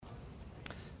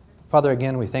Father,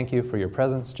 again, we thank you for your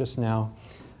presence just now.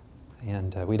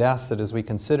 And we'd ask that as we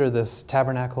consider this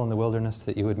tabernacle in the wilderness,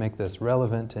 that you would make this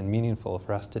relevant and meaningful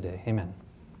for us today. Amen.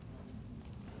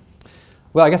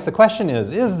 Well, I guess the question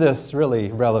is this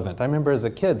really relevant? I remember as a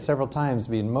kid several times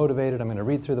being motivated, I'm going to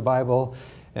read through the Bible,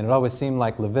 and it always seemed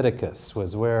like Leviticus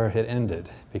was where it ended,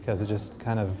 because it just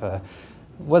kind of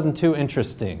wasn't too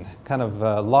interesting, kind of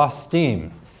lost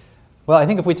steam. Well, I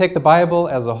think if we take the Bible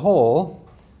as a whole,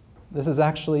 this is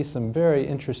actually some very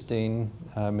interesting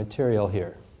material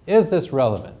here. Is this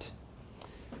relevant?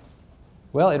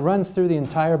 Well, it runs through the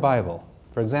entire Bible.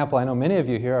 For example, I know many of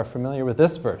you here are familiar with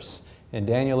this verse. In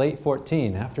Daniel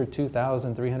 8:14, after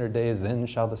 2,300 days, then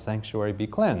shall the sanctuary be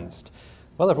cleansed.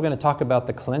 Well, if we're going to talk about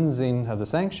the cleansing of the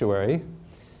sanctuary,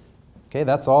 okay,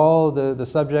 that's all the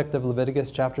subject of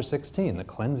Leviticus chapter 16, the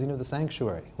cleansing of the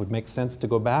sanctuary. It would make sense to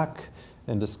go back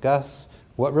and discuss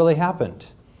what really happened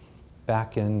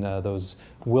back in those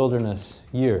wilderness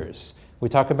years. We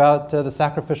talk about the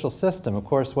sacrificial system. Of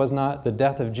course, was not the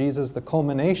death of Jesus the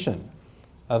culmination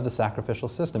of the sacrificial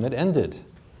system? It ended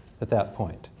at that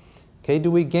point. Okay,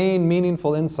 do we gain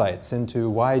meaningful insights into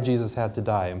why Jesus had to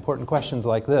die? Important questions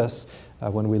like this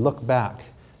when we look back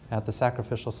at the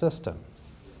sacrificial system.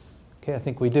 Okay, I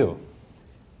think we do.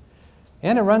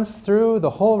 And it runs through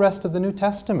the whole rest of the New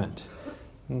Testament.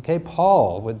 Okay,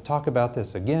 Paul would talk about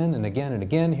this again and again and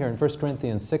again here in 1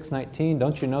 Corinthians 6:19.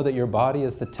 Don't you know that your body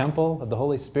is the temple of the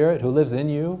Holy Spirit who lives in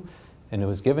you and who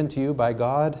was given to you by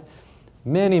God?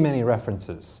 Many, many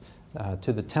references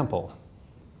to the temple.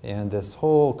 And this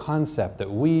whole concept that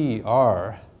we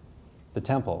are the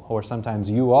temple, or sometimes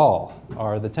you all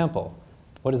are the temple.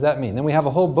 What does that mean? Then we have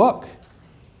a whole book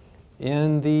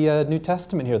in the New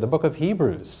Testament here, the book of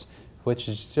Hebrews, which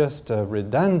is just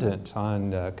redundant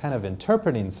on kind of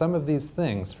interpreting some of these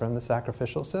things from the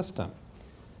sacrificial system.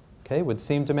 Okay, would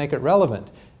seem to make it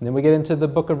relevant. And then we get into the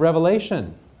book of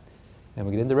Revelation. And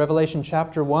we get into Revelation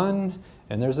chapter 1,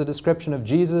 and there's a description of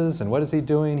Jesus, and what is he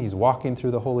doing? He's walking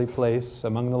through the holy place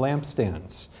among the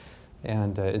lampstands.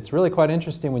 And it's really quite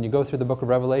interesting when you go through the book of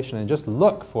Revelation and just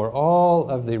look for all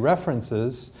of the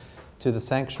references to the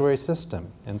sanctuary system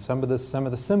and some of the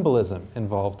symbolism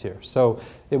involved here. So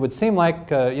it would seem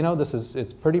like,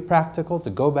 it's pretty practical to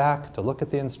go back, to look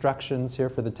at the instructions here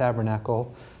for the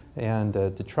tabernacle, and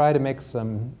to try to make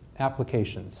some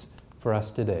applications for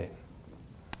us today.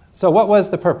 So what was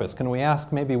the purpose? Can we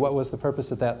ask maybe what was the purpose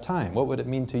at that time? What would it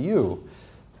mean to you?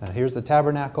 Here's the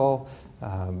tabernacle.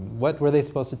 What were they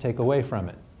supposed to take away from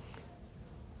it?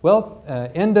 Well,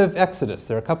 end of Exodus.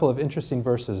 There are a couple of interesting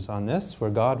verses on this where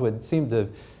God would seem to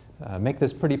make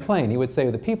this pretty plain. He would say,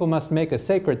 the people must make a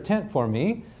sacred tent for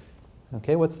me.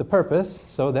 Okay, what's the purpose?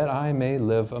 So that I may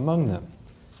live among them.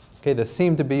 Okay, this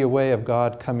seemed to be a way of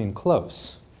God coming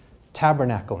close,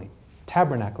 tabernacling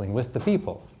with the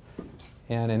people.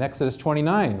 And in Exodus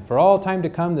 29, for all time to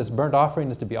come, this burnt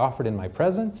offering is to be offered in my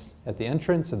presence, at the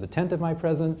entrance of the tent of my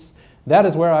presence. That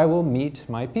is where I will meet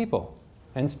my people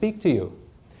and speak to you.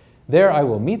 There I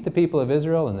will meet the people of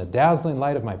Israel, and the dazzling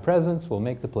light of my presence will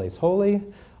make the place holy.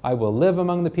 I will live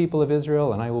among the people of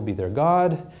Israel, and I will be their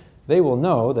God. They will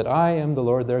know that I am the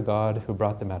Lord their God who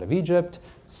brought them out of Egypt,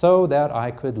 so that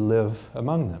I could live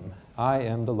among them. I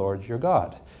am the Lord your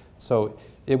God. So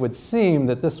it would seem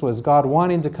that this was God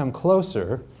wanting to come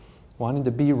closer, wanting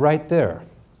to be right there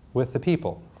with the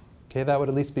people. Okay, that would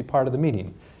at least be part of the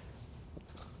meeting.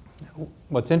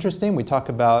 What's interesting, we talk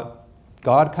about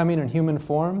God coming in human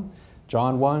form.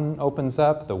 John 1 opens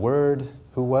up, the Word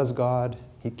who was God,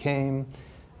 He came.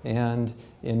 And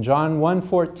in John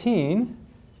 1:14,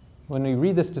 when we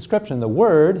read this description, the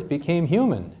Word became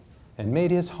human and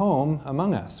made His home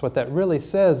among us. What that really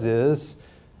says is,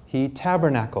 He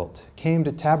tabernacled, came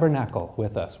to tabernacle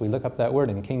with us. We look up that word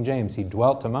in King James. He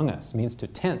dwelt among us. It means to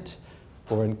tent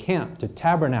or encamp, to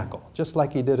tabernacle, just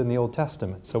like He did in the Old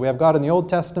Testament. So we have God in the Old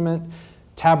Testament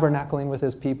tabernacling with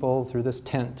His people through this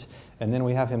tent, and then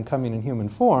we have Him coming in human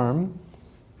form,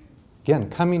 again,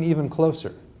 coming even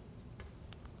closer.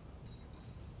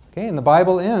 Okay, and the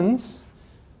Bible ends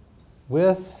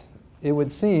with, it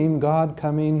would seem, God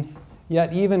coming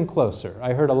yet even closer.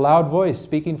 I heard a loud voice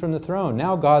speaking from the throne.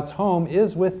 Now God's home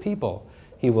is with people.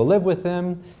 He will live with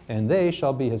them, and they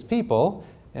shall be His people.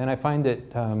 And I find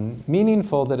it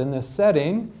meaningful that in this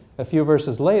setting, a few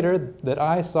verses later, that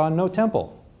I saw no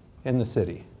temple in the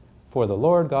city. For the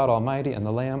Lord God Almighty and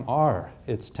the Lamb are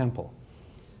its temple.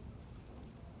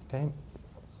 Okay?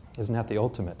 Isn't that the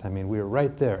ultimate? I mean, we are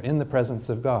right there in the presence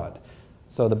of God.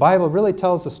 So the Bible really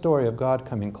tells the story of God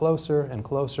coming closer and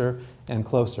closer and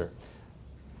closer.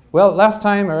 Well, last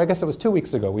time, or I guess it was 2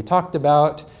 weeks ago, we talked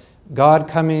about God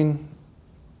coming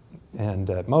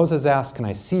And Moses asked, can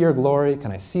I see your glory?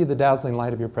 Can I see the dazzling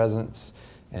light of your presence?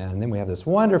 And then we have this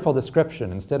wonderful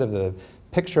description. Instead of the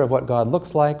picture of what God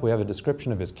looks like, we have a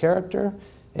description of his character.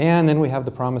 And then we have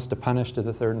the promise to punish to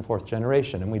the third and fourth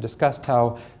generation. And we discussed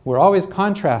how we're always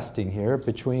contrasting here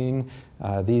between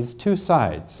these two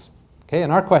sides. Okay,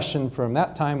 and our question from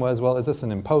that time was, well, is this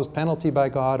an imposed penalty by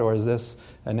God, or is this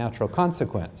a natural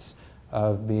consequence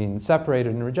of being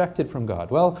separated and rejected from God?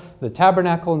 Well, the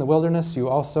tabernacle in the wilderness, you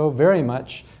also very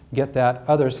much get that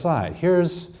other side.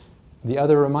 Here's the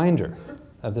other reminder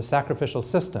of the sacrificial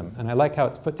system. And I like how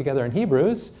it's put together in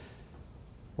Hebrews,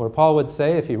 where Paul would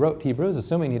say, if he wrote Hebrews,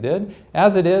 assuming he did,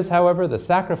 as it is, however, the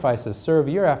sacrifices serve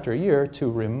year after year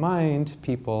to remind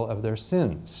people of their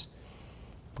sins.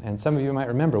 And some of you might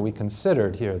remember, we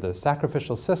considered here the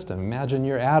sacrificial system. Imagine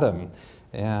you're Adam,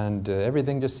 and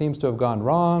everything just seems to have gone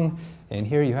wrong, and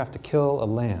here you have to kill a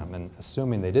lamb. And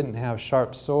assuming they didn't have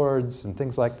sharp swords and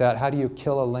things like that, how do you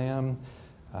kill a lamb?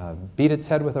 Beat its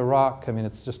head with a rock. I mean,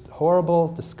 it's just horrible,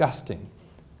 disgusting.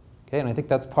 Okay, and I think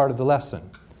that's part of the lesson.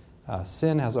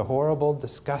 Sin has a horrible,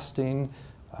 disgusting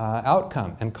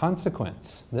outcome and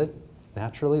consequence that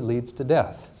naturally leads to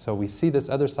death. So we see this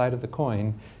other side of the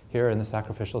coin here in the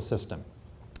sacrificial system.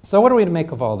 So what are we to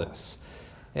make of all this?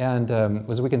 And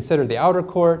as we consider the outer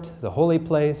court, the holy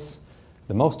place,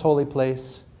 the most holy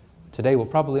place, today we'll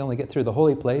probably only get through the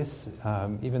holy place,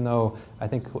 even though I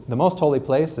think the most holy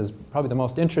place is probably the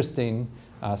most interesting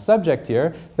subject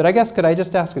here. But I guess could I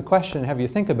just ask a question and have you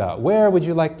think about, where would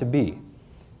you like to be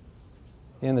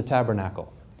in the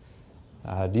tabernacle?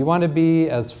 Do you want to be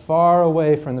as far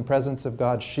away from the presence of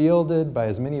God, shielded by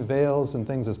as many veils and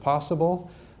things as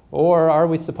possible? Or are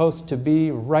we supposed to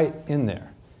be right in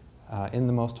there, in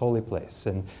the most holy place?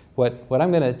 And what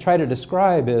I'm going to try to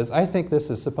describe is, I think this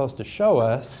is supposed to show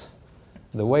us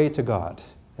the way to God,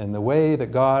 and the way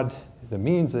that God, the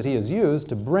means that he has used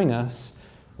to bring us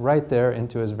right there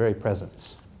into his very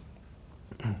presence.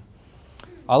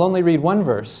 I'll only read one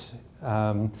verse.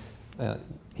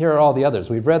 Here are all the others.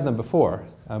 We've read them before.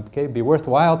 Okay, it'd be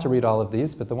worthwhile to read all of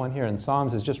these, but the one here in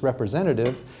Psalms is just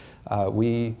representative.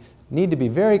 We need to be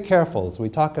very careful as we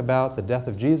talk about the death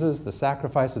of Jesus, the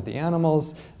sacrifice of the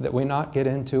animals, that we not get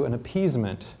into an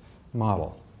appeasement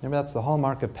model. Remember, that's the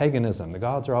hallmark of paganism. The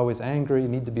gods are always angry,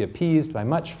 need to be appeased by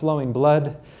much flowing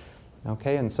blood.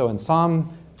 Okay, and so in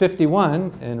Psalm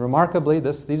 51, and remarkably,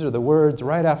 these are the words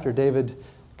right after David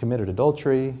committed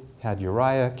adultery, had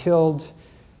Uriah killed.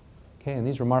 Okay, and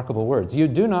these remarkable words, "You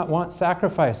do not want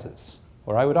sacrifices,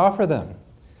 or I would offer them.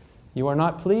 You are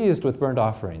not pleased with burnt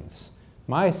offerings.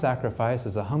 My sacrifice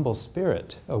is a humble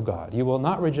spirit, O God. You will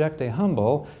not reject a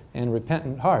humble and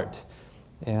repentant heart."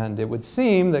 And it would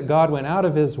seem that God went out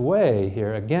of his way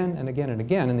here again and again and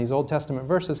again in these Old Testament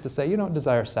verses to say, you don't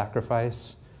desire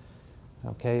sacrifice.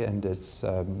 Okay, and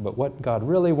but what God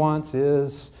really wants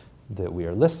is that we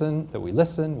listen,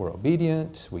 we're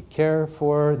obedient, we care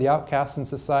for the outcasts in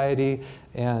society,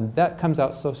 and that comes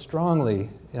out so strongly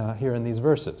here in these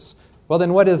verses. Well,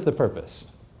 then what is the purpose?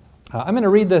 I'm going to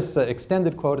read this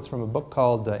extended quote. It's from a book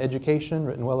called Education,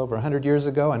 written well over 100 years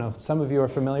ago. I know some of you are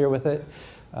familiar with it,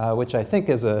 which I think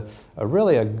is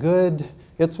really a good,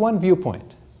 it's one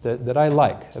viewpoint that I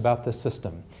like about this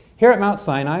system. Here at Mount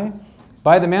Sinai,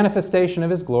 by the manifestation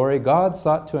of his glory, God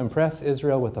sought to impress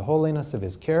Israel with the holiness of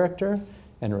his character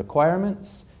and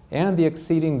requirements and the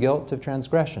exceeding guilt of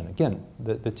transgression. Again,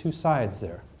 the two sides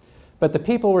there. But the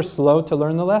people were slow to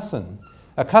learn the lesson,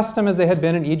 accustomed as they had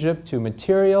been in Egypt to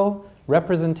material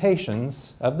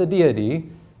representations of the deity,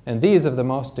 and these of the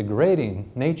most degrading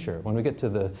nature. When we get to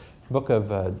the book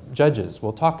of Judges,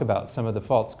 we'll talk about some of the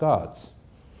false gods.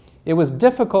 It was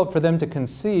difficult for them to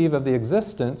conceive of the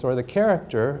existence or the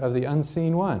character of the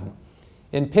unseen one.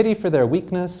 In pity for their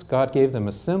weakness, God gave them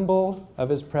a symbol of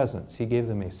his presence. He gave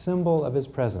them a symbol of his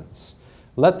presence.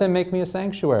 "Let them make me a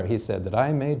sanctuary," he said, "that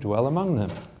I may dwell among them."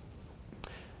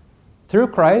 Through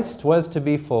Christ was to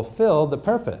be fulfilled the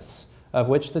purpose of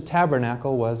which the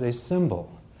tabernacle was a symbol.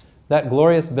 That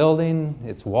glorious building,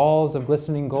 its walls of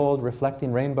glistening gold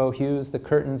reflecting rainbow hues, the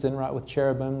curtains inwrought with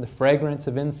cherubim, the fragrance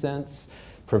of incense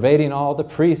pervading all, the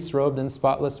priests robed in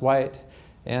spotless white,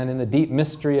 and in the deep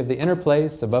mystery of the inner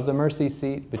place above the mercy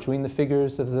seat between the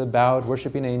figures of the bowed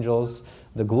worshiping angels,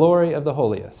 the glory of the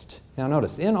holiest. Now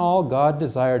notice, in all God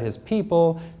desired his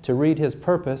people to read his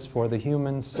purpose for the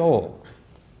human soul.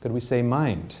 Could we say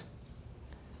mind?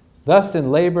 Thus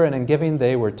in labor and in giving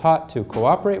they were taught to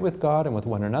cooperate with God and with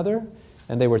one another,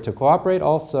 and they were to cooperate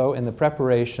also in the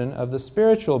preparation of the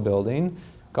spiritual building,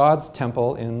 God's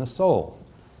temple in the soul.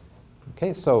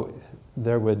 Okay, so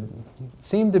there would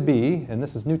seem to be, and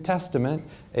this is New Testament,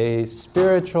 a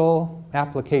spiritual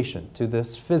application to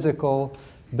this physical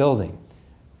building.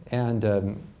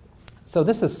 And so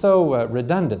this is so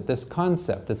redundant, this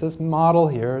concept. It's this model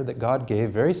here that God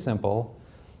gave, very simple,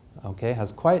 okay,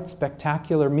 has quite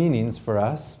spectacular meanings for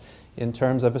us in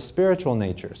terms of a spiritual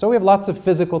nature. So we have lots of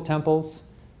physical temples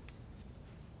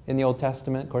in the Old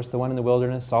Testament. Of course, the one in the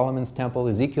wilderness, Solomon's temple,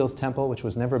 Ezekiel's temple, which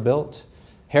was never built,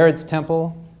 Herod's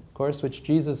temple, of course, which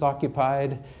Jesus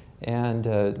occupied, and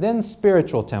then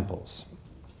spiritual temples.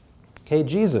 Okay,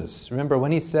 Jesus, remember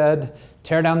when he said,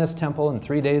 tear down this temple, in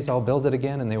 3 days I'll build it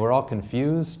again, and they were all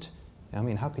confused. I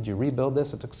mean, how could you rebuild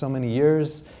this? It took so many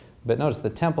years. But notice the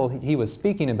temple he was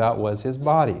speaking about was his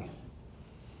body.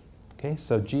 Okay,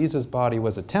 so Jesus' body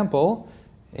was a temple,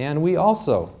 and we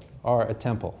also are a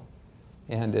temple.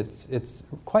 And it's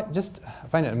quite just, I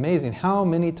find it amazing how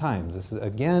many times, this is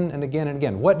again and again and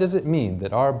again, what does it mean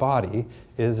that our body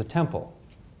is a temple?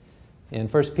 In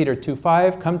 1 Peter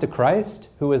 2:5, come to Christ,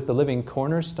 who is the living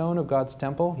cornerstone of God's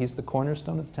temple. He's the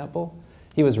cornerstone of the temple.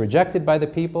 He was rejected by the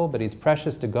people, but he's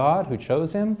precious to God who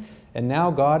chose him. And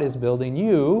now God is building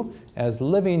you as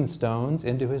living stones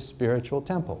into his spiritual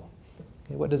temple.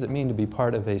 Okay, what does it mean to be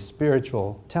part of a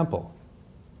spiritual temple?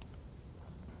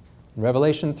 In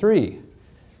Revelation 3,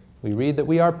 we read that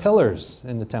we are pillars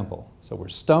in the temple. So we're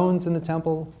stones in the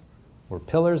temple, we're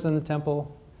pillars in the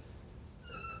temple.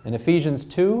 In Ephesians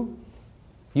 2,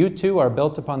 you too are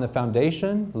built upon the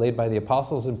foundation laid by the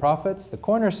apostles and prophets, the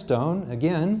cornerstone,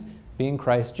 again, being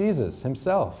Christ Jesus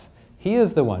himself. He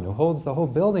is the one who holds the whole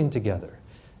building together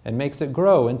and makes it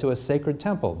grow into a sacred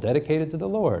temple dedicated to the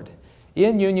Lord.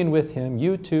 In union with him,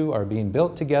 you too are being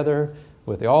built together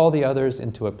with all the others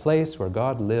into a place where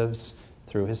God lives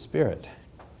through his Spirit.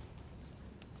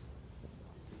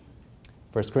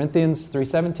 1 Corinthians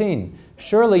 3:17,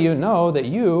 surely you know that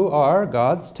you are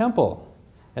God's temple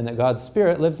and that God's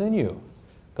Spirit lives in you.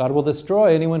 God will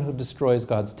destroy anyone who destroys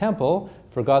God's temple,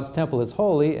 for God's temple is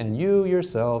holy and you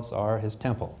yourselves are his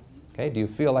temple. Okay, do you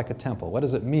feel like a temple? What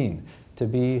does it mean to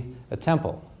be a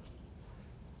temple?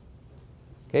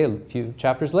 Okay, a few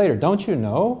chapters later, don't you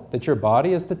know that your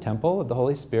body is the temple of the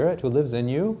Holy Spirit who lives in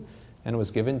you and was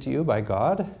given to you by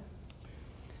God?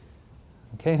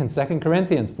 Okay, in 2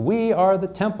 Corinthians, we are the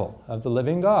temple of the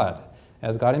living God.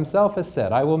 As God himself has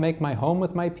said, I will make my home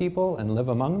with my people and live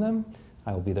among them.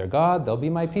 I will be their God, they'll be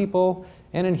my people.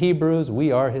 And in Hebrews,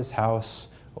 we are his house,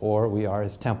 or we are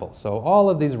his temple. So all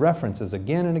of these references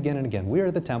again and again and again. We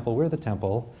are the temple, we're the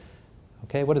temple.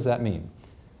 Okay, what does that mean?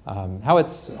 How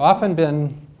it's often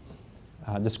been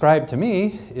described to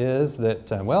me is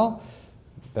that, well,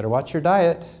 better watch your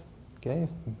diet, okay?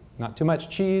 Not too much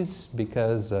cheese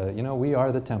because, we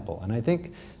are the temple. And I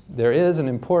think there is an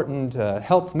important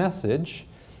health message,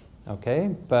 okay?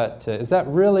 But is that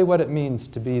really what it means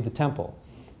to be the temple?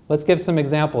 Let's give some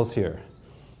examples here.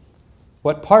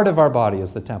 What part of our body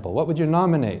is the temple? What would you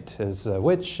nominate as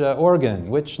which organ,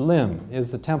 which limb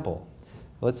is the temple?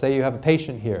 Let's say you have a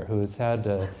patient here who has had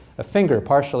a finger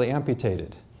partially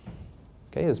amputated.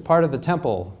 Okay, is part of the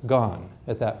temple gone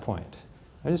at that point?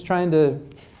 I'm just trying to,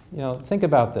 think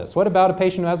about this. What about a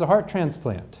patient who has a heart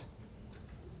transplant?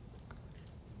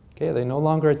 Okay, are they no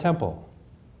longer a temple?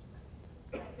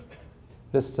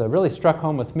 This really struck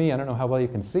home with me. I don't know how well you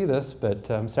can see this,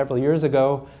 but several years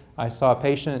ago, I saw a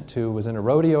patient who was in a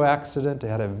rodeo accident,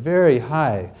 had a very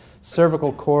high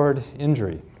cervical cord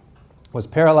injury, was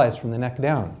paralyzed from the neck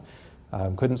down,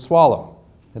 couldn't swallow,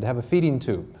 had to have a feeding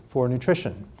tube for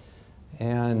nutrition.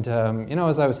 And,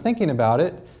 as I was thinking about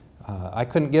it, I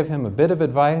couldn't give him a bit of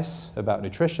advice about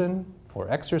nutrition or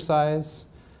exercise.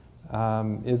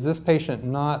 Is this patient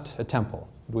not a temple?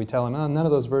 Do we tell him, oh, none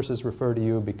of those verses refer to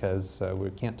you because we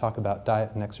can't talk about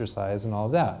diet and exercise and all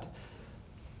of that?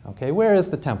 Okay, where is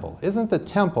the temple? Isn't the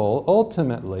temple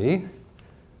ultimately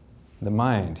the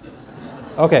mind?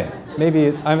 Okay, maybe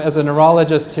as a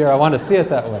neurologist here, I want to see it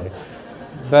that way.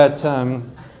 But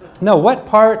no, what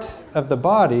part of the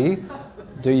body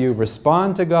do you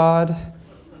respond to God?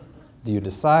 Do you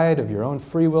decide of your own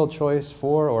free will choice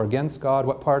for or against God?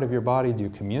 What part of your body do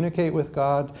you communicate with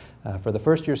God? For the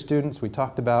first year students, we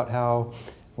talked about how,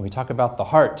 when we talk about the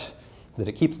heart, that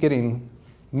it keeps getting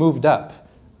moved up.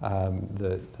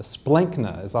 The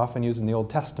splanchna is often used in the Old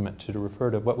Testament to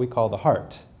refer to what we call the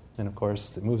heart. And of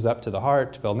course, it moves up to the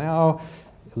heart. Well, now,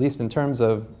 at least in terms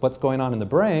of what's going on in the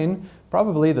brain,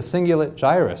 probably the cingulate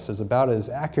gyrus is about as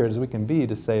accurate as we can be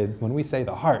to say, when we say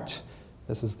the heart,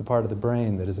 this is the part of the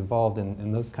brain that is involved in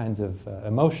those kinds of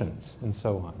emotions and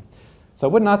so on. So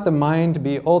would not the mind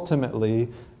be ultimately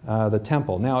the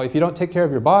temple? Now, if you don't take care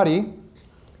of your body,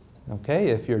 Okay,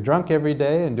 if you're drunk every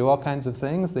day and do all kinds of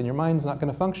things, then your mind's not going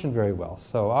to function very well.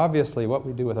 So obviously what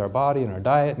we do with our body and our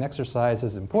diet and exercise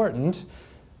is important.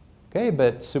 Okay,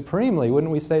 but supremely,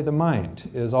 wouldn't we say the mind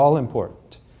is all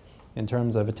important in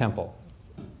terms of a temple?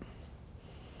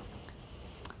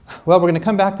 Well, we're going to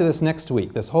come back to this next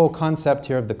week, this whole concept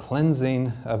here of the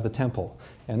cleansing of the temple.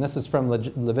 And this is from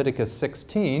Leviticus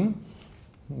 16.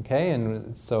 Okay,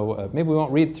 and so maybe we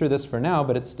won't read through this for now,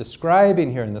 but it's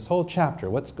describing here in this whole chapter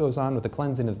what goes on with the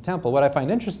cleansing of the temple. What I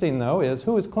find interesting, though, is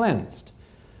who is cleansed.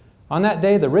 On that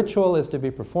day, the ritual is to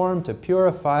be performed to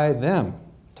purify them,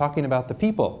 talking about the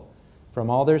people, from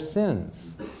all their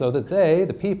sins, so that they,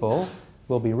 the people,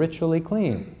 will be ritually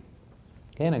clean.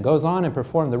 Okay, and it goes on and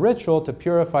perform the ritual to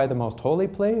purify the most holy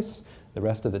place, the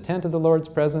rest of the tent of the Lord's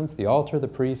presence, the altar, the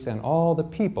priests, and all the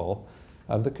people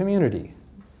of the community.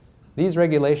 These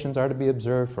regulations are to be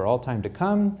observed for all time to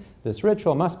come. This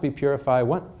ritual must be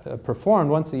performed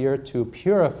once a year to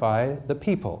purify the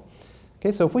people.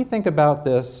 Okay, so if we think about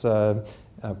this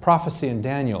prophecy in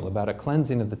Daniel about a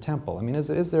cleansing of the temple, I mean,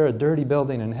 is there a dirty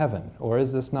building in heaven? Or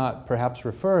is this not perhaps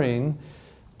referring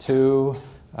to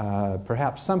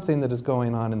perhaps something that is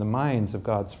going on in the minds of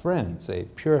God's friends, a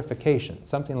purification,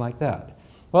 something like that?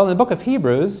 Well, in the book of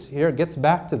Hebrews, here it gets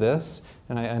back to this,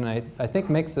 and I think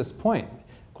makes this point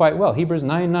quite well. Hebrews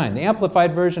 9:9. The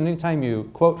Amplified Version, anytime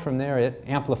you quote from there, it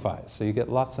amplifies. So you get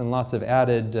lots and lots of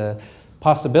added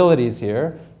possibilities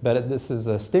here. But this is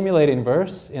a stimulating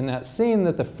verse in that seeing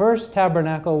that the first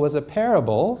tabernacle was a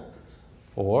parable,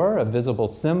 or a visible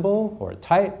symbol, or a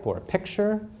type, or a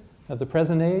picture of the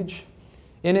present age.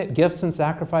 In it, gifts and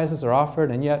sacrifices are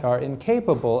offered and yet are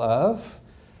incapable of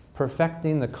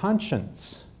perfecting the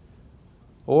conscience,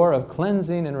 or of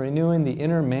cleansing and renewing the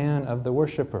inner man of the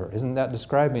worshiper. Isn't that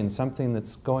describing something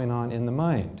that's going on in the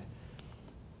mind?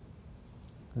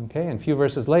 Okay, and a few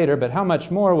verses later, but how much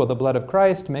more will the blood of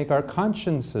Christ make our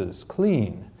consciences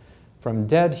clean from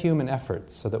dead human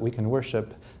efforts so that we can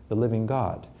worship the living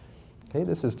God? Okay,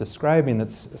 this is describing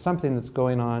that's something that's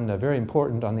going on very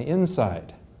important on the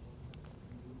inside.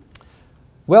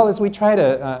 Well, as we try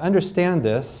to understand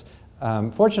this,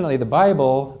 fortunately the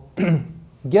Bible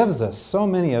gives us so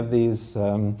many of these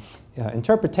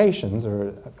interpretations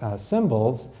or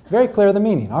symbols, very clear the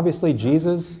meaning. Obviously,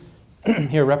 Jesus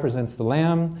here represents the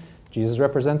Lamb. Jesus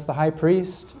represents the high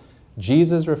priest.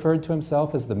 Jesus referred to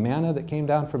himself as the manna that came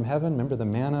down from heaven. Remember, the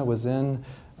manna was in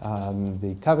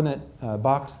the covenant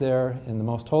box there in the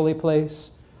most holy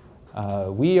place.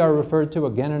 We are referred to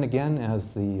again and again as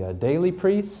the daily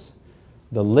priests.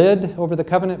 The lid over the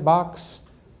covenant box,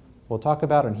 we'll talk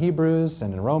about in Hebrews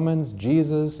and in Romans.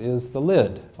 Jesus is the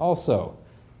lid also.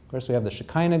 Of course, we have the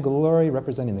Shekinah glory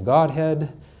representing the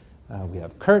Godhead. We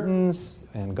have curtains,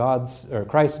 and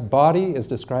Christ's body is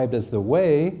described as the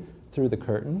way through the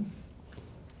curtain.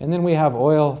 And then we have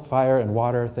oil, fire, and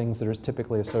water, things that are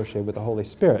typically associated with the Holy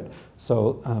Spirit.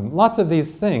 So lots of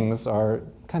these things are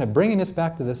kind of bringing us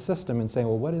back to this system and saying,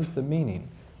 well, what is the meaning?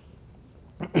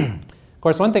 Of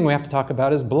course, one thing we have to talk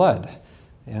about is blood.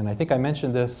 And I think I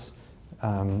mentioned this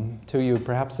to you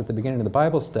perhaps at the beginning of the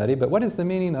Bible study, but what is the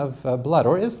meaning of blood?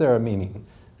 Or is there a meaning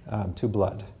to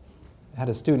blood? I had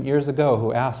a student years ago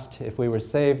who asked if we were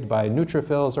saved by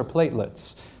neutrophils or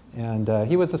platelets. And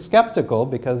he was skeptical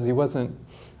because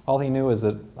all he knew is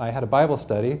that I had a Bible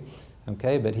study,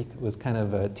 okay, but he was kind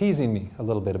of teasing me a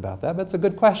little bit about that. But it's a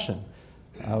good question.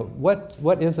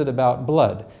 What is it about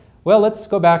blood? Well, let's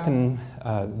go back and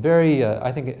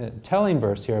I think, telling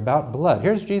verse here about blood.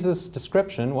 Here's Jesus'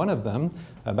 description, one of them,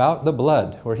 about the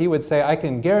blood, where he would say, I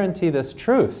can guarantee this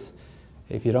truth.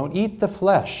 If you don't eat the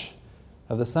flesh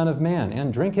of the Son of Man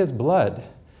and drink his blood,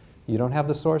 you don't have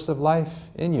the source of life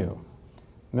in you.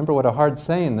 Remember what a hard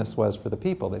saying this was for the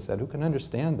people. They said, who can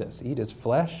understand this? Eat his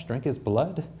flesh, drink his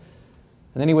blood?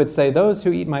 And then he would say, those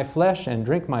who eat my flesh and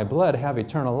drink my blood have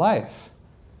eternal life.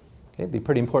 Okay, it'd be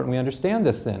pretty important we understand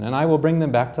this then. And I will bring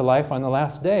them back to life on the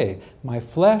last day. My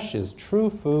flesh is true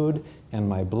food and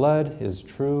my blood is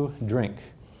true drink.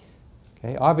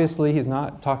 Okay, obviously he's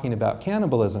not talking about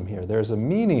cannibalism here. There's a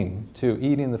meaning to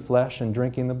eating the flesh and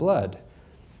drinking the blood.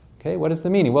 Okay, what is the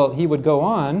meaning? Well, he would go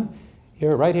on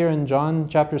right here in John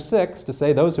chapter 6 to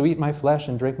say, those who eat my flesh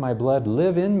and drink my blood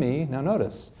live in me. Now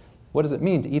notice, what does it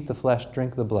mean to eat the flesh,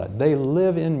 drink the blood? They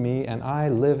live in me and I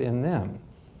live in them.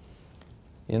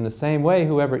 In the same way,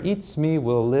 whoever eats me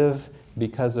will live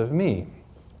because of me.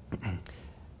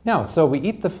 Now, so we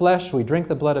eat the flesh, we drink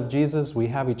the blood of Jesus, we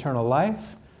have eternal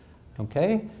life.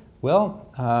 Okay, well,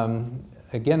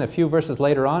 again, a few verses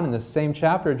later on in this same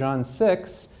chapter, John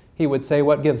 6, he would say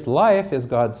what gives life is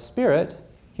God's Spirit.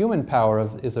 Human power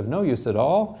is of no use at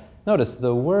all. Notice,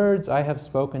 the words I have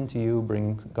spoken to you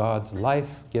bring God's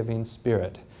life-giving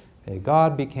Spirit. Okay,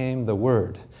 God became the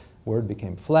Word. Word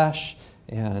became flesh,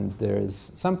 and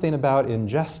there's something about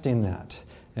ingesting that.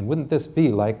 And wouldn't this be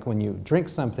like when you drink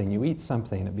something, you eat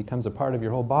something, it becomes a part of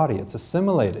your whole body. It's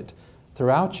assimilated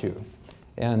throughout you.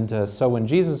 And so when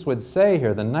Jesus would say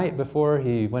here, the night before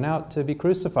he went out to be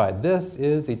crucified, this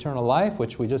is eternal life,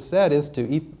 which we just said is to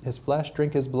eat his flesh,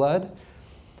 drink his blood.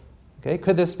 Okay,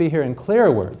 could this be here in clear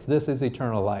words? This is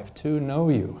eternal life, to know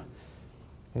you.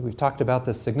 Okay, we've talked about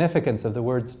the significance of the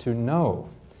words to know.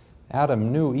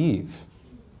 Adam knew Eve,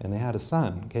 and they had a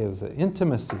son. Okay, it was an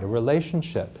intimacy, a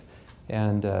relationship.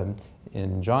 And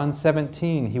in John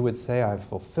 17, he would say, I've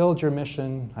fulfilled your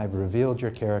mission, I've revealed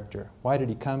your character. Why did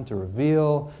he come? To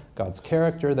reveal God's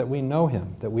character, that we know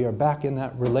him, that we are back in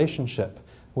that relationship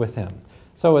with him.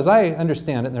 So as I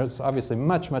understand it, and there's obviously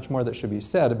much, much more that should be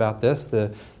said about this,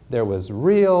 there was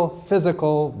real,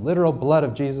 physical, literal blood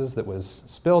of Jesus that was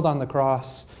spilled on the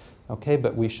cross, okay,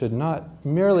 but we should not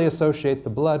merely associate the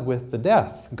blood with the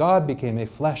death. God became a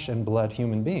flesh and blood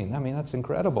human being. I mean, that's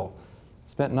incredible.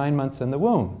 Spent 9 months in the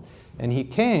womb. And he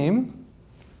came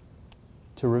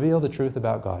to reveal the truth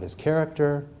about God, his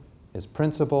character, his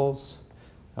principles.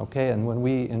 Okay, and when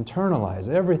we internalize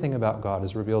everything about God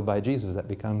is revealed by Jesus, that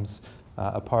becomes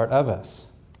a part of us.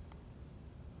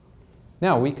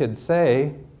 Now, we could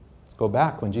say, let's go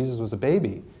back when Jesus was a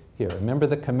baby here. Remember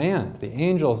the command. The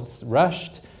angels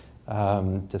rushed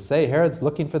to say, Herod's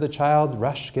looking for the child,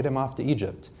 rush, get him off to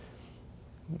Egypt.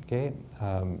 Okay,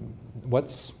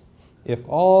 if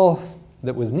all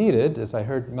that was needed, as I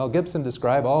heard Mel Gibson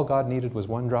describe, all God needed was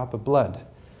one drop of blood.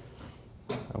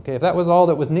 Okay, if that was all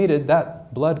that was needed,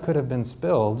 that blood could have been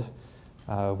spilled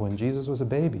when Jesus was a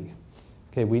baby.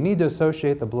 Okay, we need to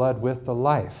associate the blood with the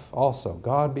life also.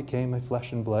 God became a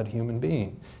flesh and blood human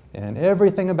being. And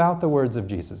everything about the words of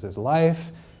Jesus, his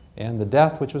life and the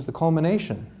death, which was the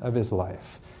culmination of his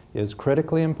life, is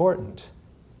critically important.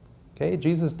 Okay,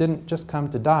 Jesus didn't just come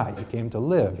to die. He came to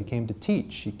live. He came to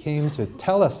teach. He came to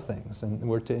tell us things, and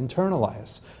we're to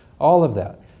internalize all of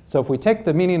that. So if we take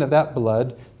the meaning of that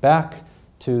blood back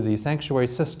to the sanctuary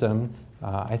system,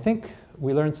 I think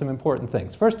we learn some important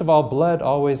things. First of all, blood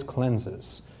always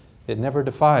cleanses. It never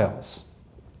defiles.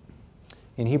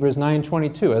 In Hebrews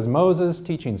 9:22, as Moses'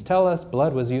 teachings tell us,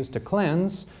 blood was used to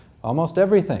cleanse almost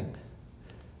everything.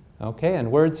 Okay,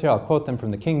 and words here, I'll quote them from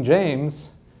the King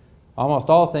James. Almost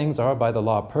all things are by the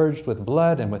law purged with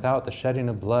blood, and without the shedding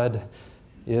of blood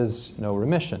is no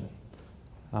remission.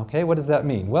 Okay, what does that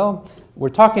mean? Well, we're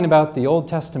talking about the Old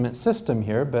Testament system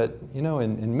here, but you know,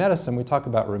 in medicine we talk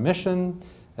about remission.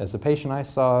 As a patient I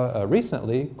saw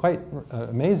recently, quite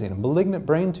amazing, a malignant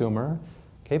brain tumor,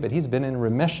 okay, but he's been in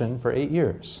remission for 8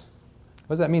 years.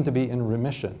 What does that mean to be in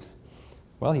remission?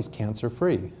 Well, he's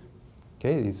cancer-free.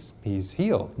 Okay, he's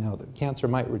healed. Now, the cancer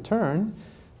might return,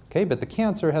 okay, but the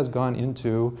cancer has gone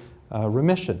into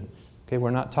remission. Okay,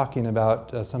 we're not talking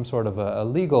about some sort of a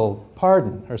legal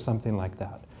pardon or something like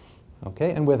that.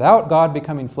 Okay, and without God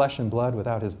becoming flesh and blood,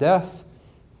 without his death,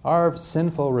 our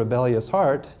sinful, rebellious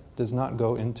heart does not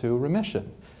go into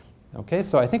remission. Okay,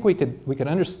 so I think we could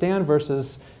understand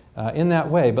verses in that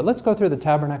way, but let's go through the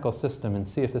tabernacle system and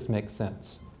see if this makes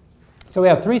sense. So we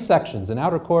have 3 sections: an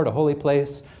outer court, a holy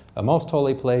place, a most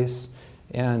holy place.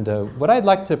 And what I'd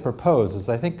like to propose is,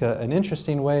 I think, an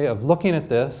interesting way of looking at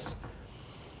this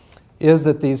is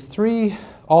that these 3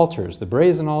 altars, the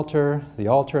brazen altar, the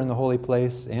altar in the holy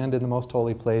place, and in the most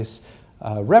holy place,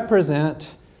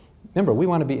 represent, remember, we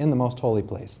want to be in the most holy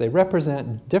place. They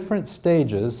represent different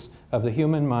stages of the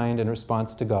human mind in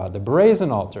response to God. The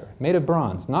brazen altar, made of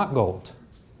bronze, not gold.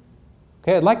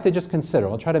 Okay, I'd like to just consider,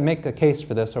 I'll try to make a case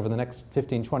for this over the next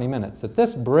 15, 20 minutes, that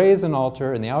this brazen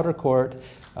altar in the outer court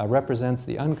represents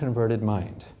the unconverted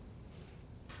mind,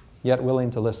 yet willing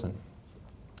to listen.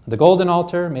 The golden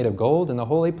altar, made of gold in the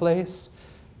holy place,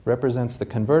 represents the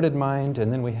converted mind,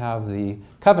 and then we have the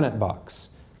covenant box,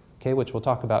 okay, which we'll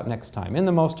talk about next time, in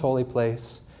the most holy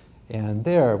place, and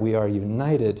there we are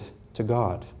united to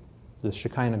God, the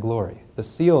Shekinah glory, the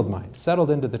sealed mind,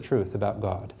 settled into the truth about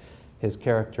God, his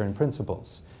character and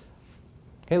principles.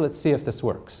 Okay, let's see if this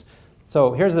works.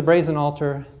 So here's the brazen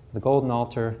altar, the golden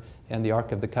altar, and the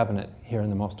Ark of the Covenant here in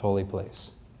the most holy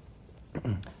place.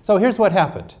 So here's what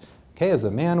happened. Okay, as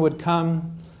a man would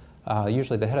come,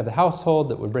 usually the head of the household,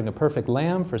 that would bring a perfect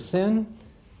lamb for sin.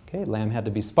 Okay, lamb had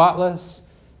to be spotless.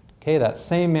 Okay, that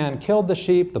same man killed the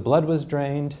sheep, the blood was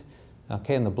drained,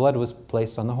 okay, and the blood was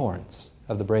placed on the horns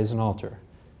of the brazen altar.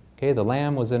 Okay, the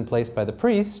lamb was then placed by the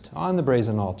priest on the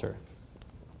brazen altar.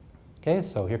 Okay,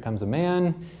 so here comes a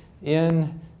man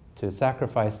in to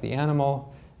sacrifice the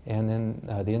animal, and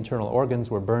then the internal organs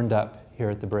were burned up here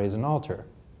at the brazen altar.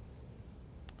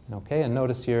 Okay, and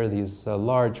notice here these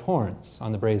large horns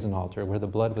on the brazen altar where the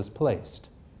blood was placed.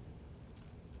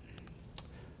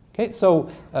 Okay, so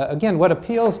again, what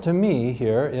appeals to me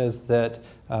here is that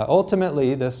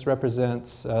ultimately this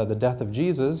represents the death of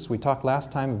Jesus. We talked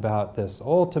last time about this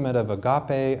ultimate of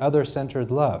agape,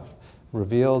 other-centered love,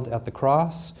 revealed at the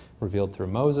cross, revealed through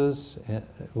Moses.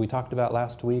 We talked about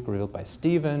last week, revealed by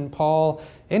Stephen, Paul.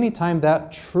 Anytime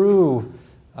that true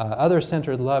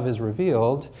other-centered love is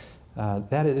revealed,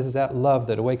 that is that love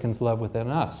that awakens love within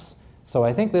us. So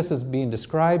I think this is being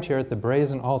described here at the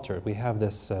brazen altar. We have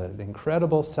this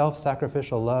incredible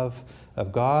self-sacrificial love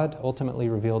of God, ultimately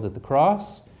revealed at the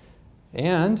cross,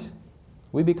 and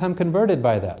we become converted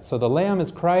by that. So the Lamb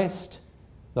is Christ.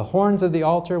 The horns of the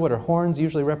altar, what are horns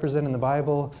usually represent in the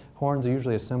Bible? Horns are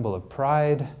usually a symbol of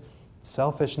pride,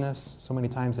 selfishness. So many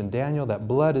times in Daniel, that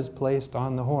blood is placed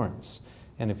on the horns.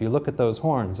 And if you look at those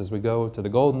horns as we go to the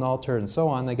golden altar and so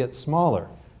on, they get smaller.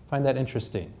 Find that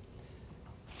interesting.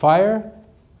 Fire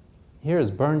here is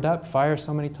burned up. Fire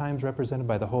so many times represented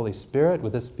by the Holy Spirit.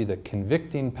 Would this be the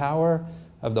convicting power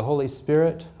of the Holy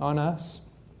Spirit on us?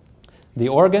 The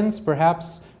organs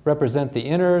perhaps represent the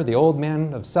inner, the old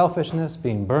man of selfishness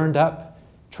being burned up,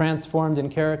 transformed in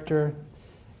character.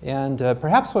 And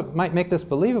perhaps what might make this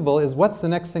believable is what's the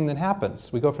next thing that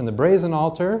happens? We go from the brazen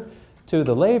altar to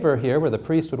the laver here where the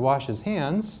priest would wash his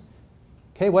hands.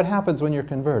 Okay, what happens when you're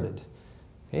converted?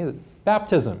 Okay,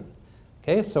 baptism.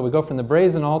 Okay, so we go from the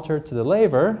brazen altar to the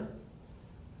laver.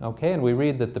 Okay, and we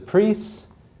read that the priests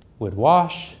would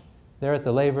wash there at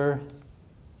the laver.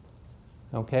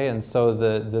 Okay, and so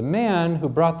the man who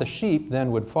brought the sheep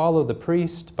then would follow the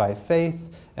priest by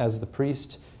faith as the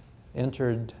priest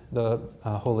entered the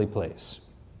holy place.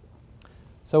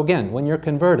 So again, when you're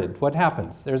converted, what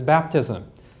happens? There's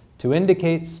baptism to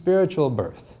indicate spiritual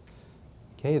birth.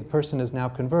 Okay, the person is now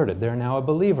converted. They're now a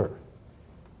believer.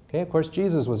 Okay, of course,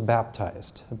 Jesus was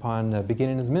baptized upon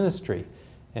beginning his ministry.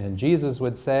 And Jesus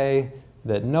would say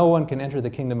that no one can enter the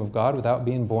kingdom of God without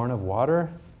being born of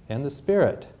water and the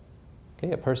Spirit.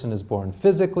 Okay, a person is born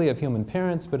physically of human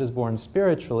parents, but is born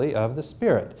spiritually of the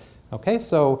Spirit. Okay,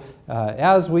 so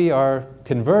as we are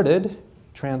converted,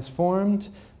 transformed,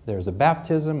 there's a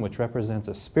baptism which represents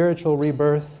a spiritual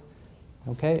rebirth.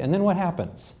 Okay, and then what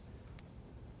happens?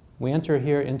 We enter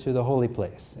here into the holy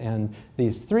place. And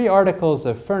these three articles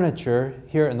of furniture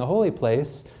here in the holy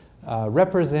place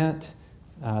represent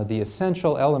the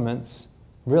essential elements,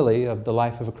 really, of the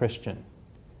life of a Christian.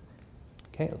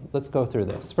 Okay, let's go through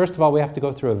this. First of all, we have to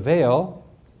go through a veil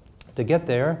to get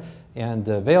there. And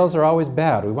veils are always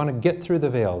bad. We want to get through the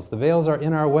veils. The veils are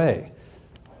in our way.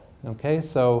 Okay,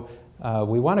 so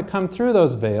we want to come through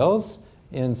those veils.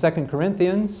 In 2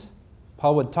 Corinthians,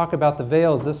 Paul would talk about the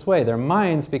veils this way. Their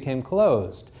minds became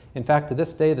closed. In fact, to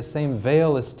this day, the same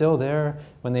veil is still there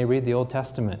when they read the Old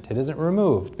Testament. It isn't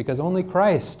removed because only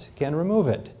Christ can remove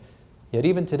it. Yet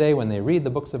even today, when they read the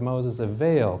books of Moses, a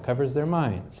veil covers their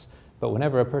minds. But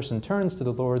whenever a person turns to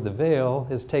the Lord, the veil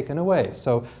is taken away.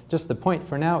 So just the point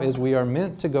for now is we are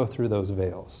meant to go through those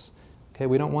veils. Okay,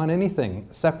 we don't want anything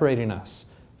separating us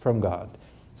from God.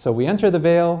 So we enter the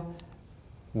veil,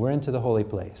 we're into the holy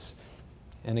place.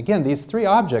 And again, these three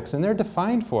objects, and they're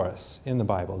defined for us in the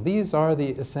Bible. These are the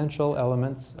essential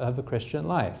elements of a Christian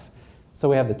life. So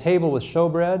we have the table with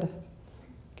showbread,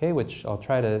 okay, which I'll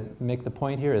try to make the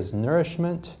point here is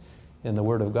nourishment in the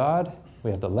Word of God.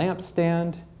 We have the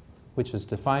lampstand, which is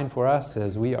defined for us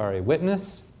as we are a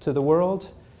witness to the world.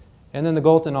 And then the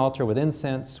golden altar with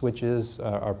incense, which is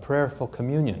our prayerful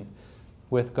communion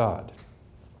with God.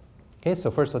 Okay,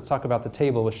 so first let's talk about the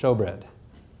table with showbread.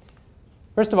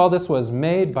 First of all, this was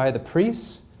made by the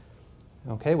priests.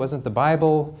 Okay, wasn't the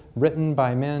Bible written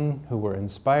by men who were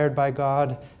inspired by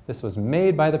God? This was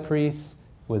made by the priests,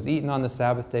 was eaten on the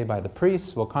Sabbath day by the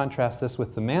priests. We'll contrast this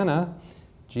with the manna.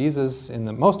 Jesus, in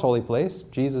the most holy place,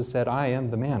 Jesus said, I am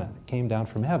the manna that came down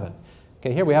from heaven.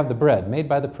 Okay, here we have the bread made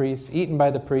by the priests, eaten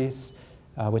by the priests,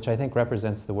 which I think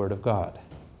represents the Word of God.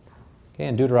 Okay,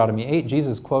 in Deuteronomy 8,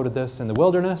 Jesus quoted this in the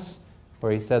wilderness,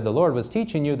 where he said, the Lord was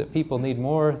teaching you that people need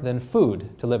more than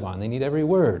food to live on. They need every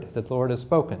word that the Lord has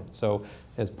spoken. So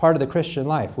as part of the Christian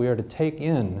life, we are to take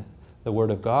in the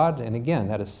Word of God, and again,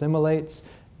 that assimilates,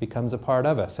 becomes a part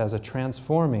of us, has a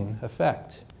transforming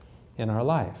effect in our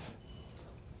life.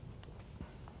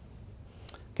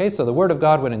 Okay, so the Word of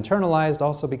God, when internalized,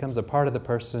 also becomes a part of the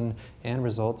person and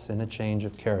results in a change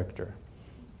of character.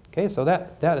 Okay, so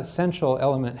that essential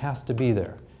element has to be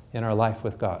there in our life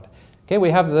with God. Okay,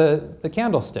 we have the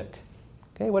candlestick.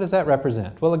 Okay, what does that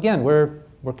represent? Well, again,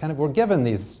 we're given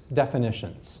these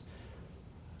definitions.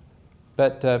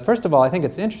 But first of all, I think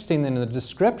it's interesting in the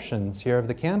descriptions here of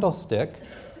the candlestick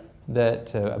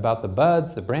that about the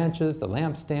buds, the branches, the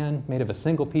lampstand, made of a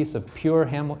single piece of pure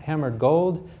hammered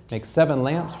gold, make 7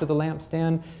 lamps for the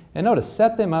lampstand. And notice,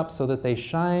 set them up so that they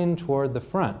shine toward the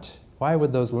front. Why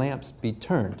would those lamps be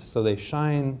turned so they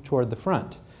shine toward the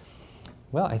front?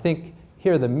 Well, I think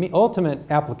here the ultimate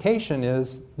application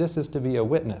is this is to be a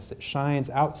witness. It shines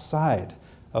outside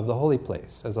of the holy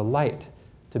place as a light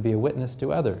to be a witness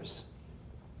to others.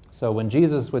 So when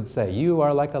Jesus would say, "You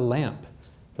are like a lamp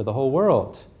for the whole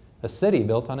world. A city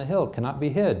built on a hill cannot be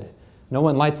hid. No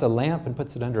one lights a lamp and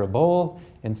puts it under a bowl.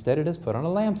 Instead, it is put on a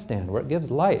lampstand where it gives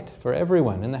light for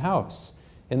everyone in the house.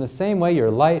 In the same way,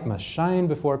 your light must shine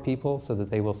before people so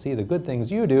that they will see the good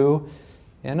things you do,"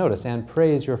 and notice, "and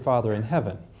praise your Father in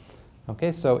heaven."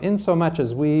 Okay, so in so much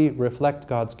as we reflect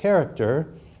God's character,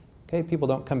 okay, people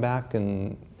don't come back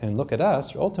and look at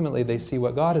us. Ultimately, they see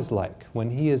what God is like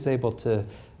when He is able to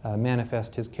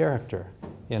manifest His character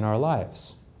in our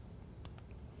lives.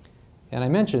 And I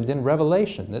mentioned in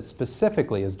Revelation that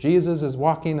specifically as Jesus is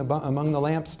walking among the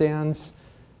lampstands,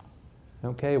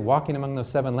 okay, walking among those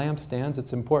 7 lampstands,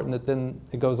 it's important that then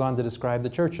it goes on to describe the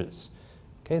churches.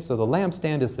 Okay, so the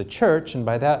lampstand is the church, and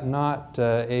by that not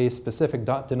a specific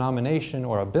denomination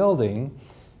or a building,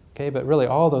 okay, but really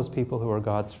all those people who are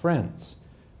God's friends,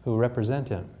 who represent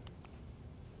Him.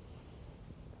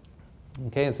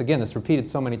 Okay, it's again, it's repeated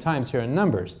so many times here in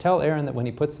Numbers. Tell Aaron that when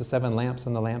he puts the 7 lamps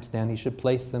on the lampstand, he should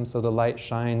place them so the light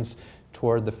shines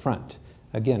toward the front.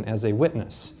 Again, as a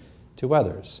witness to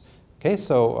others. Okay,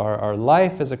 so our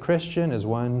life as a Christian is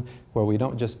one where we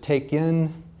don't just take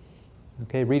in,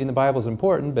 okay, reading the Bible is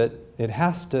important, but it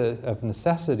has to, of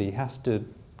necessity, has to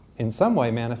in some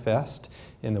way manifest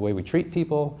in the way we treat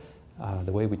people,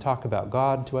 the way we talk about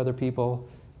God to other people.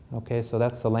 Okay, so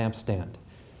that's the lampstand.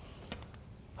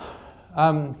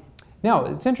 Now,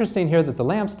 it's interesting here that the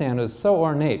lampstand is so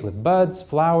ornate with buds,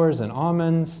 flowers, and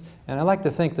almonds, and I like to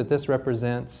think that this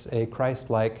represents a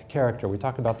Christ-like character. We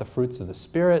talk about the fruits of the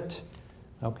Spirit,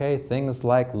 okay, things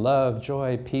like love,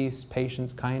 joy, peace,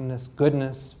 patience, kindness,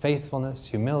 goodness, faithfulness,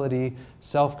 humility,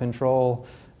 self-control,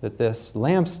 that this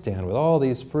lampstand with all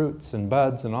these fruits and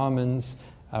buds and almonds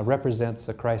represents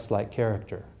a Christ-like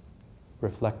character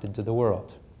reflected to the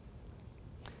world.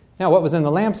 Now, what was in the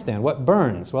lampstand? What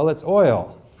burns? Well, it's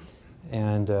oil.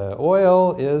 And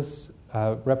oil is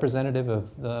representative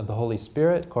of the Holy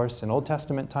Spirit. Of course, in Old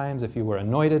Testament times, if you were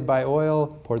anointed by oil,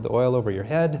 poured the oil over your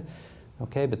head.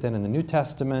 Okay, but then in the New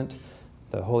Testament,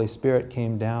 the Holy Spirit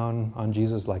came down on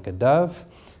Jesus like a dove.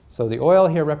 So the oil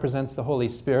here represents the Holy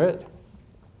Spirit.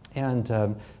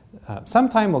 And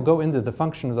sometime we'll go into the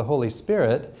function of the Holy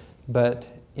Spirit, but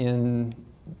in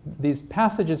these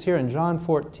passages here in John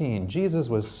 14, Jesus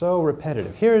was so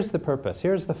repetitive. Here's the purpose,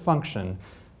 here's the function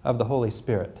of the Holy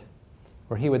Spirit,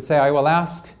 where He would say, "I will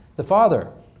ask the Father,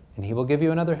 and He will give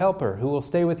you another helper who will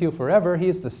stay with you forever." He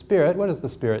is the Spirit. What does the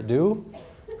Spirit do?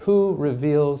 Who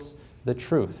reveals the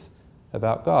truth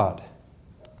about God.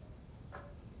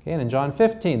 Okay, and in John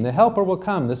 15, the Helper will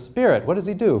come, the Spirit. What does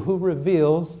He do? Who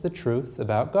reveals the truth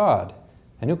about God,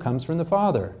 and who comes from the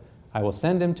Father. I will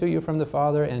send Him to you from the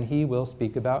Father, and He will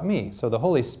speak about me. So the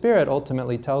Holy Spirit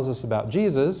ultimately tells us about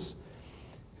Jesus.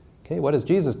 Okay, what does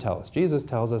Jesus tell us? Jesus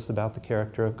tells us about the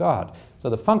character of God. So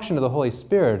the function of the Holy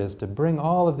Spirit is to bring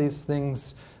all of these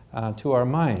things to our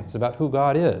minds about who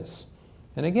God is.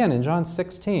 And again, in John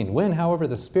 16, when, however,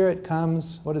 the Spirit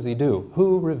comes, what does He do?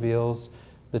 Who reveals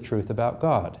the truth about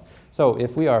God? So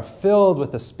if we are filled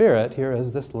with the Spirit, here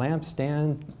is this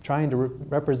lampstand trying to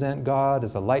represent God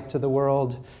as a light to the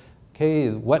world. Okay,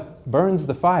 what burns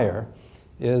the fire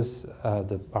is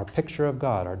our picture of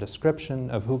God, our description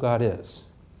of who God is.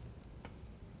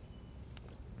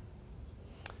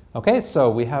 Okay, so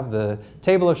we have the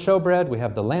table of showbread, we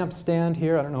have the lampstand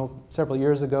here. I don't know, several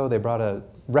years ago they brought a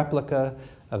replica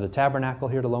of the tabernacle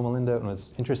here to Loma Linda. It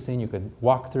was interesting, you could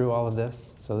walk through all of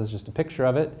this. So this is just a picture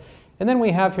of it. And then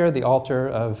we have here the altar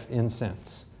of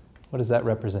incense. What does that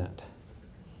represent?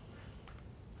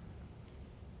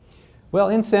 Well,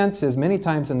 incense is many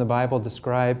times in the Bible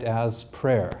described as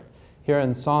prayer. Here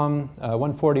in Psalm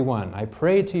 141, I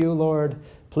pray to you, Lord,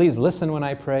 please listen when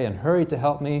I pray and hurry to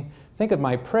help me. Think of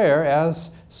my prayer as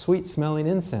sweet-smelling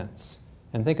incense,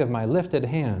 and think of my lifted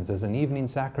hands as an evening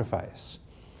sacrifice.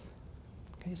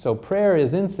 Okay, so prayer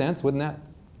is incense. Wouldn't that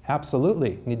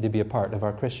absolutely need to be a part of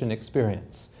our Christian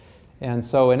experience? And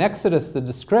so in Exodus, the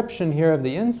description here of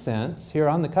the incense, here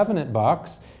on the covenant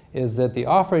box, is that the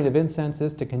offering of incense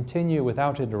is to continue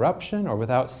without interruption or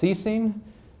without ceasing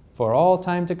for all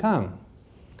time to come.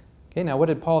 Okay, now what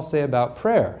did Paul say about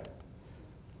prayer?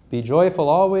 Be joyful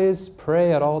always,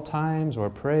 pray at all times, or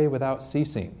pray without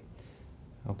ceasing.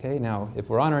 Okay, now, if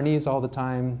we're on our knees all the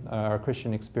time, our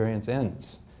Christian experience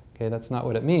ends. Okay, that's not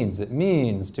what it means. It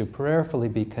means to prayerfully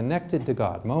be connected to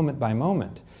God, moment by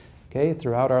moment, okay,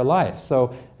 throughout our life.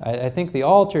 So I think the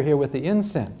altar here with the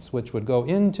incense, which would go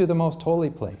into the most holy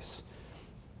place,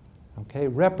 okay,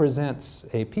 represents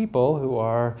a people who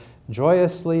are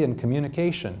joyously in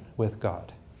communication with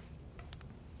God.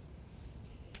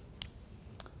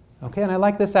 Okay, and I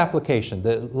like this application.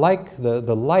 Like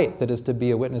the light that is to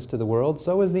be a witness to the world,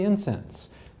 so is the incense.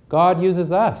 God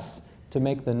uses us to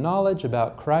make the knowledge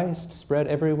about Christ spread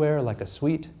everywhere like a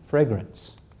sweet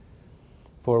fragrance.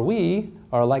 For we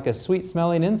are like a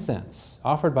sweet-smelling incense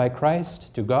offered by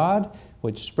Christ to God,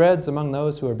 which spreads among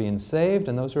those who are being saved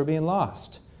and those who are being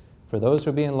lost. For those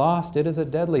who are being lost, it is a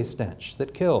deadly stench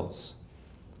that kills.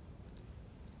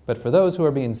 But for those who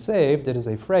are being saved, it is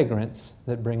a fragrance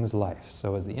that brings life.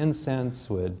 So as the incense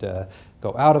would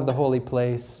go out of the holy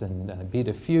place and be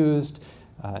diffused,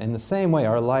 in the same way,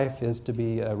 our life is to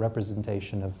be a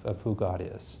representation of who God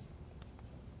is.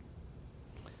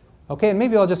 Okay, and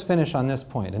maybe I'll just finish on this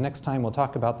point. And next time we'll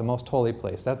talk about the most holy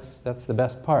place. That's the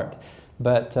best part.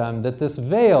 But that this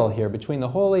veil here between the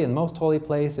holy and most holy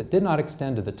place, it did not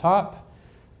extend to the top.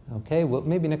 Okay, well,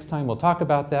 maybe next time we'll talk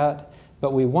about that.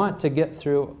 But we want to get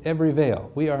through every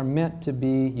veil. We are meant to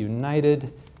be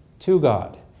united to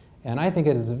God. And I think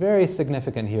it is very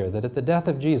significant here that at the death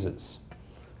of Jesus,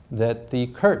 that the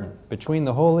curtain between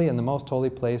the holy and the most holy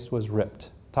place was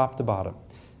ripped, top to bottom.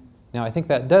 Now, I think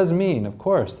that does mean, of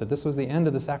course, that this was the end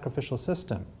of the sacrificial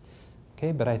system.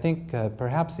 Okay, but I think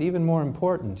perhaps even more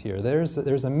important here, there's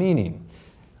a meaning.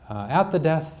 At the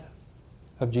death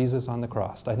of Jesus on the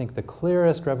cross, I think the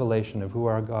clearest revelation of who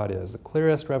our God is, the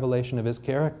clearest revelation of His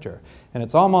character. And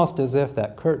it's almost as if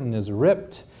that curtain is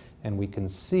ripped and we can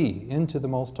see into the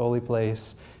most holy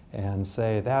place and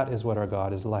say, that is what our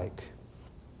God is like.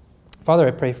 Father,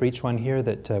 I pray for each one here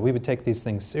that we would take these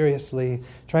things seriously,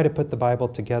 try to put the Bible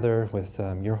together with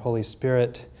your Holy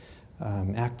Spirit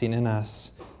acting in us,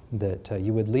 that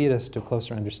you would lead us to a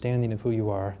closer understanding of who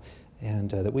you are, and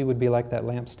that we would be like that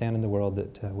lampstand in the world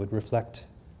that would reflect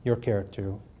your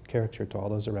character to all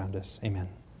those around us. Amen.